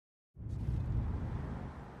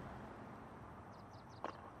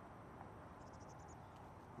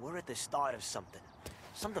We're at the start of something.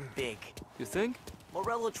 Something big. You think?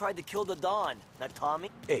 Morello tried to kill the Don, not Tommy.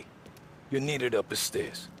 Hey, you're needed up the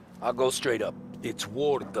stairs. I'll go straight up. It's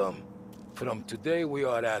war, dumb. From today, we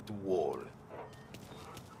are at war.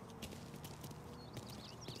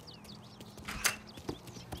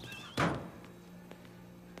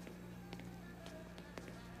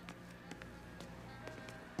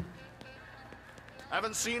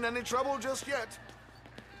 Haven't seen any trouble just yet.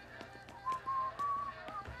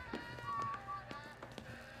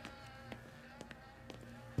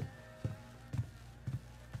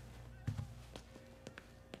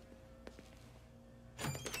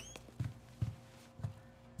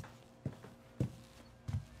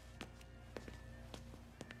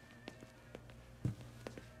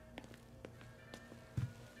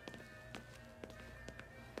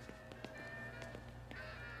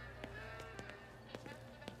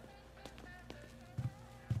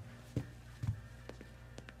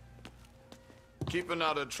 Keeping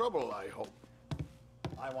out of trouble, I hope.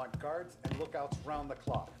 I want guards and lookouts round the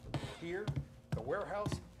clock. Here, the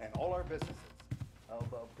warehouse, and all our businesses. How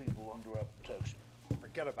about people under our protection?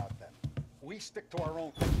 Forget about them. We stick to our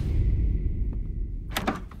own.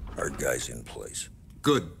 Our guy's in place.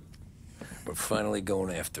 Good. We're finally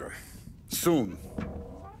going after him. Soon.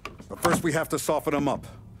 But first we have to soften him up.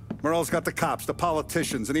 Morello's got the cops, the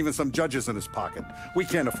politicians, and even some judges in his pocket. We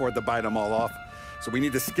can't afford to bite them all off, so we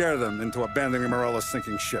need to scare them into abandoning Morello's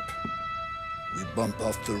sinking ship. We bump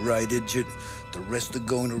off the right idiot, the rest are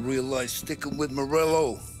going to realize sticking with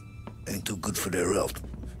Morello ain't too good for their health.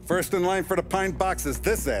 First in line for the pine box is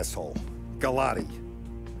this asshole, Galati.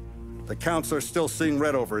 The counselor's still seeing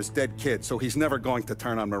red over his dead kid, so he's never going to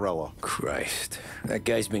turn on Morello. Christ. That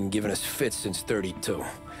guy's been giving us fits since 32.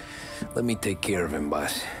 Let me take care of him,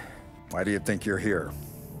 boss. Why do you think you're here?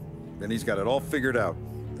 Then he's got it all figured out.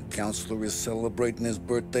 The counselor is celebrating his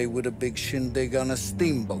birthday with a big shindig on a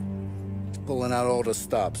steamboat. He's pulling out all the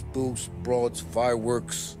stops, booze, broads,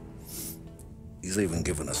 fireworks. He's even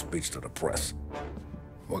giving a speech to the press.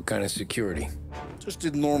 What kind of security? Just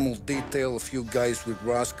a normal detail, a few guys with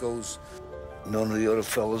Roscoe's. None of the other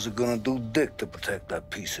fellas are gonna do dick to protect that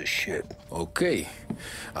piece of shit. Okay.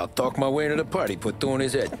 I'll talk my way into the party, put two in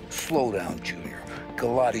his head. Slow down, Junior.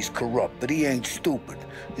 Galati's corrupt, but he ain't stupid.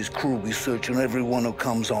 His crew be searching everyone who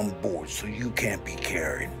comes on board, so you can't be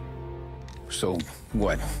carried. So,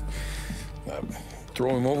 what?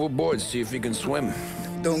 Throw him overboard, see if he can swim.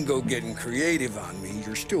 Don't go getting creative on me.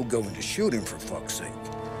 You're still going to shoot him, for fuck's sake.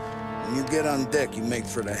 When you get on deck, you make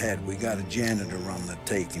for the head. We got a janitor on the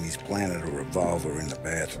take, and he's planted a revolver in the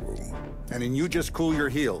bathroom. And then you just cool your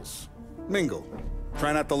heels. Mingle.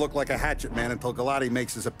 Try not to look like a hatchet man until Galati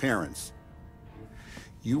makes his appearance.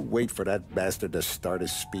 You wait for that bastard to start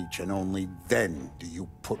his speech, and only then do you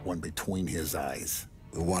put one between his eyes.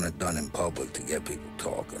 We want it done in public to get people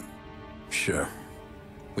talking. Sure.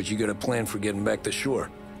 But you got a plan for getting back to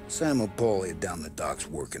shore? Sam Paulie down the docks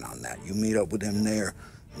working on that. You meet up with him there,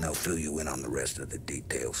 and they'll fill you in on the rest of the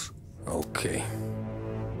details. Okay.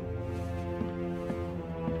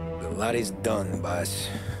 Galati's done, boss.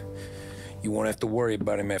 You won't have to worry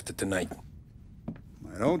about him after tonight.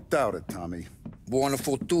 I don't doubt it, Tommy. Buona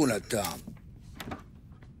fortuna, Tom.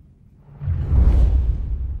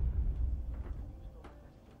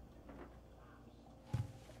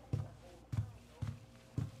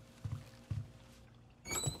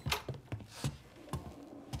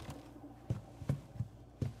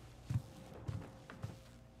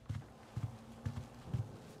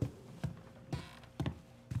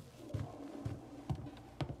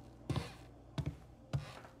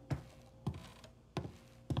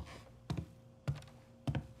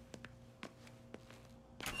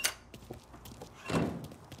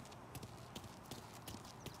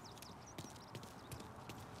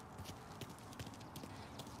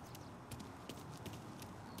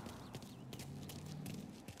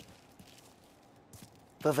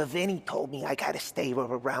 But Viviani told me I gotta stay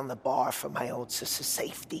around the bar for my own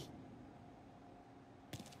safety.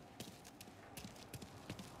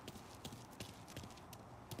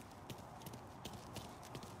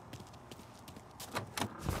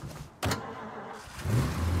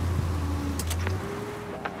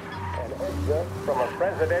 An excerpt from a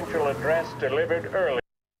presidential address delivered early.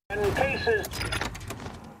 In cases...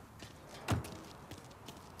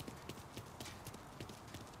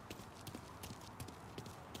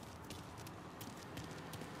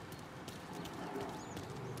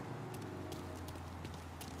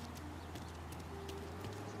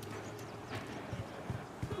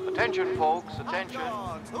 Attention, folks, attention.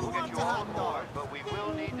 We'll get you all aboard, but we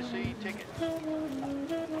will need to see tickets.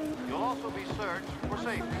 You'll also be searched for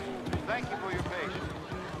safety. Thank you for your patience.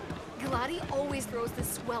 Galati always throws the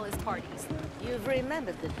swellest parties. You've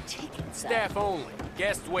remembered the tickets. Staff only.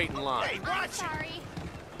 Guests wait in line. Hey, I'm watch it! sorry.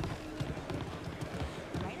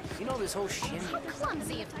 You know this whole shindig. How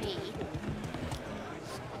clumsy of me.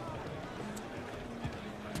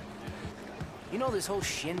 You know this whole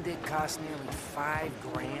shindig cost nearly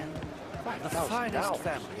 $5 grand. The finest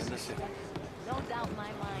family in the city. No doubt in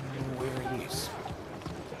my mind. Where he is.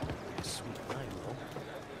 Sweet Milo.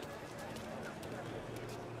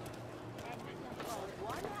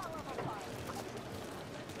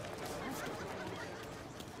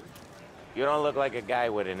 You don't look like a guy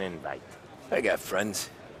with an invite. I got friends.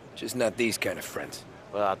 Just not these kind of friends.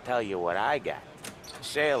 Well, I'll tell you what I got. A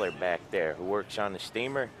sailor back there who works on the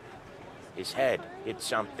steamer. His head hit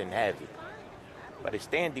something heavy. But his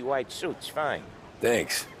dandy white suit's fine.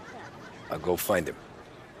 Thanks. I'll go find him.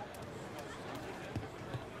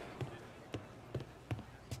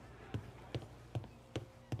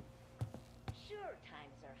 Sure,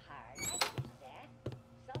 times are hard. I see that.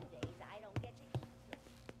 Some days I don't get to eat.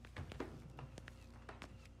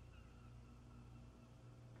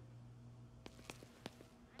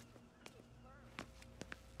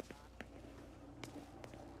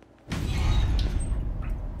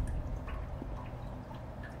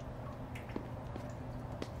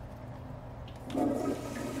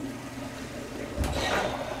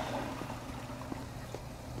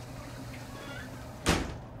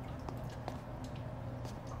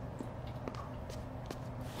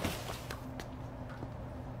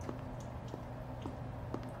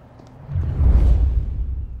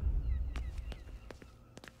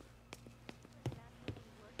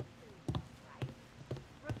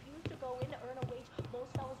 Refuse to go in to earn a wage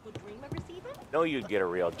most fellas would dream of receiving? Know you'd get a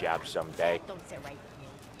real job someday. Don't sit right with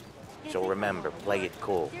me. So remember, play it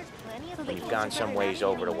cool. There's plenty of When things you've gone that some are ways not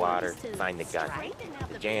over the even water, ways to find the gun. strike and have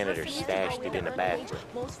The the janitor refuse to stashed go it in the to earn a wage bathroom.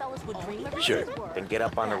 most fellas would dream of Sure. receiving? Then get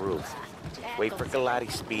up on the roof. Wait for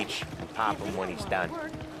Galati's speech and pop him when he's done.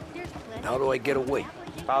 How do I get away?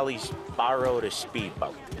 Polly's borrowed a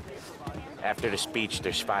speedboat. After the speech,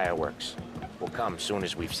 there's fireworks. We'll come soon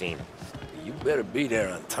as we've seen him. You better be there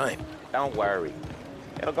on time. Don't worry.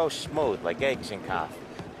 It'll go smooth like eggs and coffee.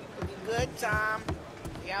 Good, Tom.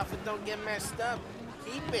 The outfit don't get messed up.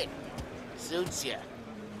 Keep it. Suits ya.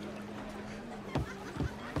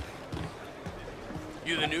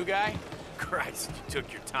 You the new guy? Christ, you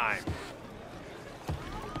took your time.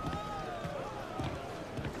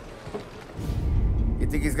 You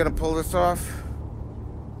think he's gonna pull this off?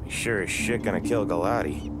 He's sure as shit gonna kill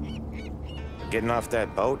Galati. Getting off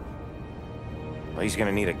that boat? Well, he's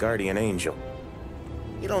gonna need a guardian angel.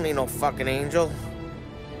 You don't need no fucking angel.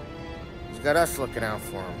 He's got us looking out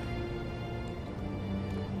for him.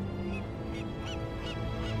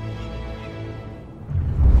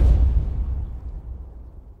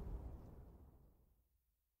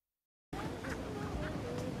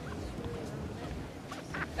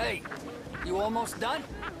 Hey, you almost done?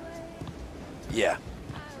 Yeah.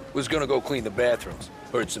 Was gonna go clean the bathrooms.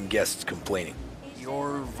 Heard some guests complaining.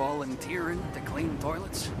 You're volunteering to clean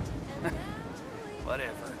toilets?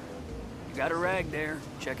 Whatever. You got a rag there.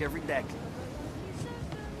 Check every deck.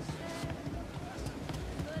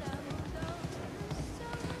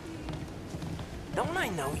 Don't I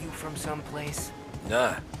know you from someplace?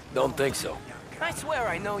 Nah, don't think so. I swear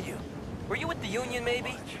I know you. Were you with the Union,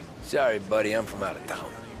 maybe? Sorry, buddy, I'm from out of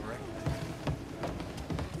town.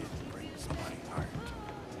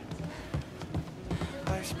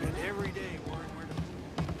 I spend every day worrying where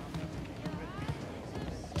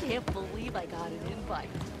to... Can't believe I got an invite.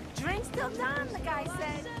 Drink's still done, the guy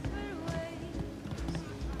said.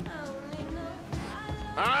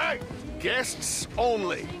 All right, guests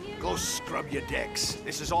only. Go scrub your decks.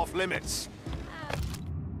 This is off limits.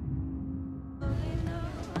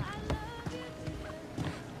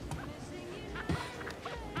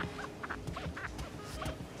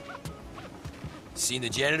 Seen the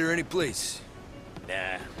janitor any place?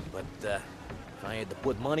 Nah, but if I had to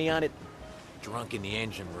put money on it, drunk in the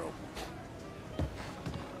engine room.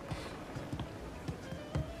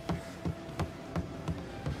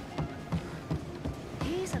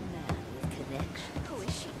 He's a man with connection. Who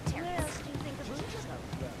is she? Where else do you think the booze come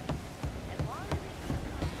from? And why?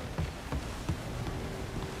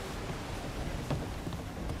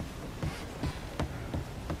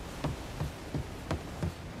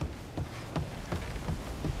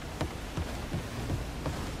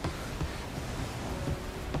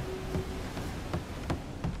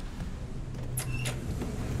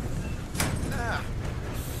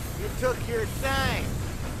 You took your time.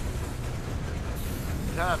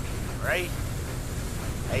 Tommy, right?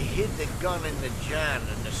 I hid the gun in the john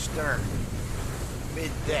in the stern.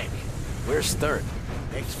 Mid-deck. Where's third?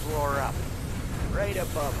 Next floor up. Right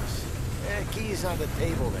above us. Key's on the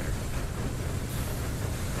table there.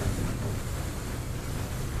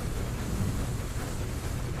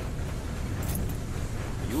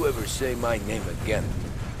 You ever say my name again,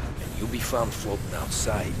 and you'll be found floating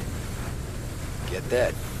outside. Get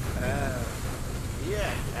that?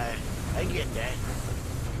 Yeah, I get that.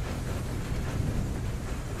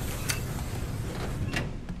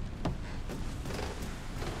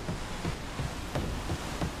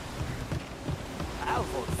 I'll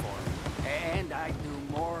vote for him. And I'd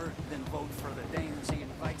do more than vote for the dames he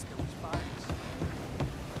invites to his parties.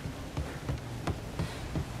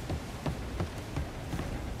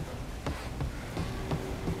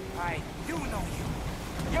 I do know you.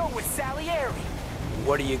 You're with Salieri.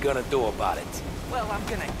 What are you gonna do about it? Well, I'm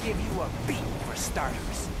gonna give you a beat for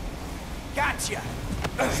starters. Gotcha!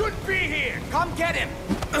 Should be here! Come get him!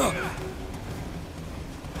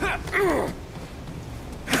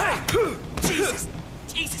 Jesus!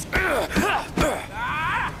 Jesus!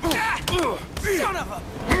 Son of a...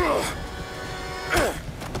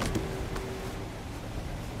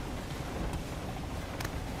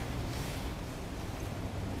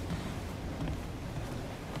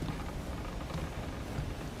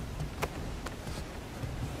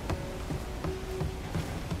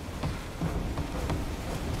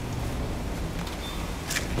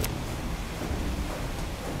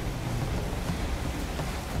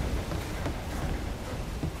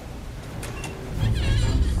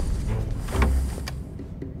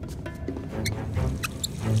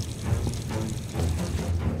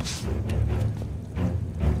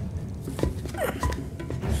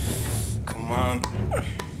 Come on.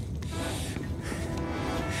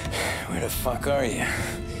 Where the fuck are you?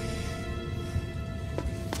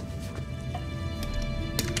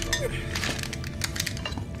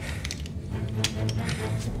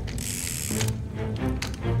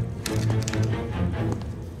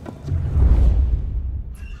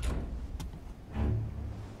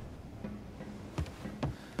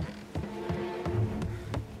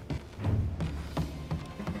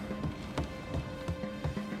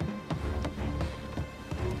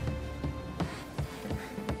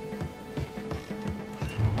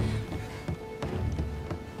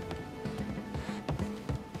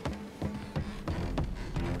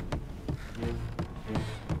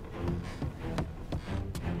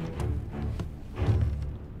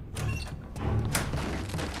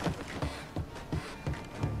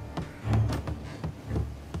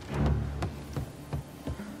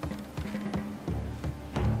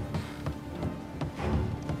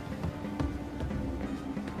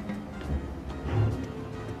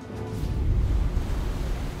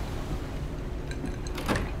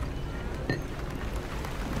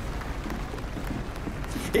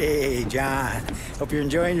 Hey, John. Hope you're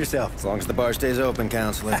enjoying yourself. As long as the bar stays open,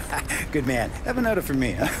 counselor. Good man. Have a note for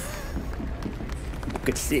me, huh?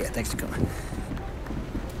 Good to see you. Thanks for coming.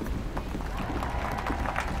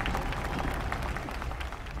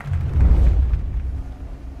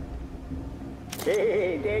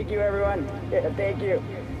 Hey, thank you, everyone. Yeah, thank you.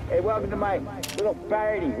 Hey, welcome to my little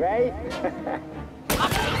party, right?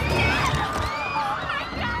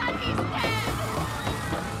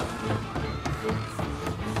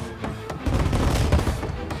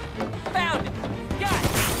 Found him! Got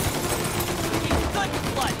it! He's good as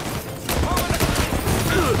blood!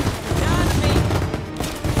 Down to me!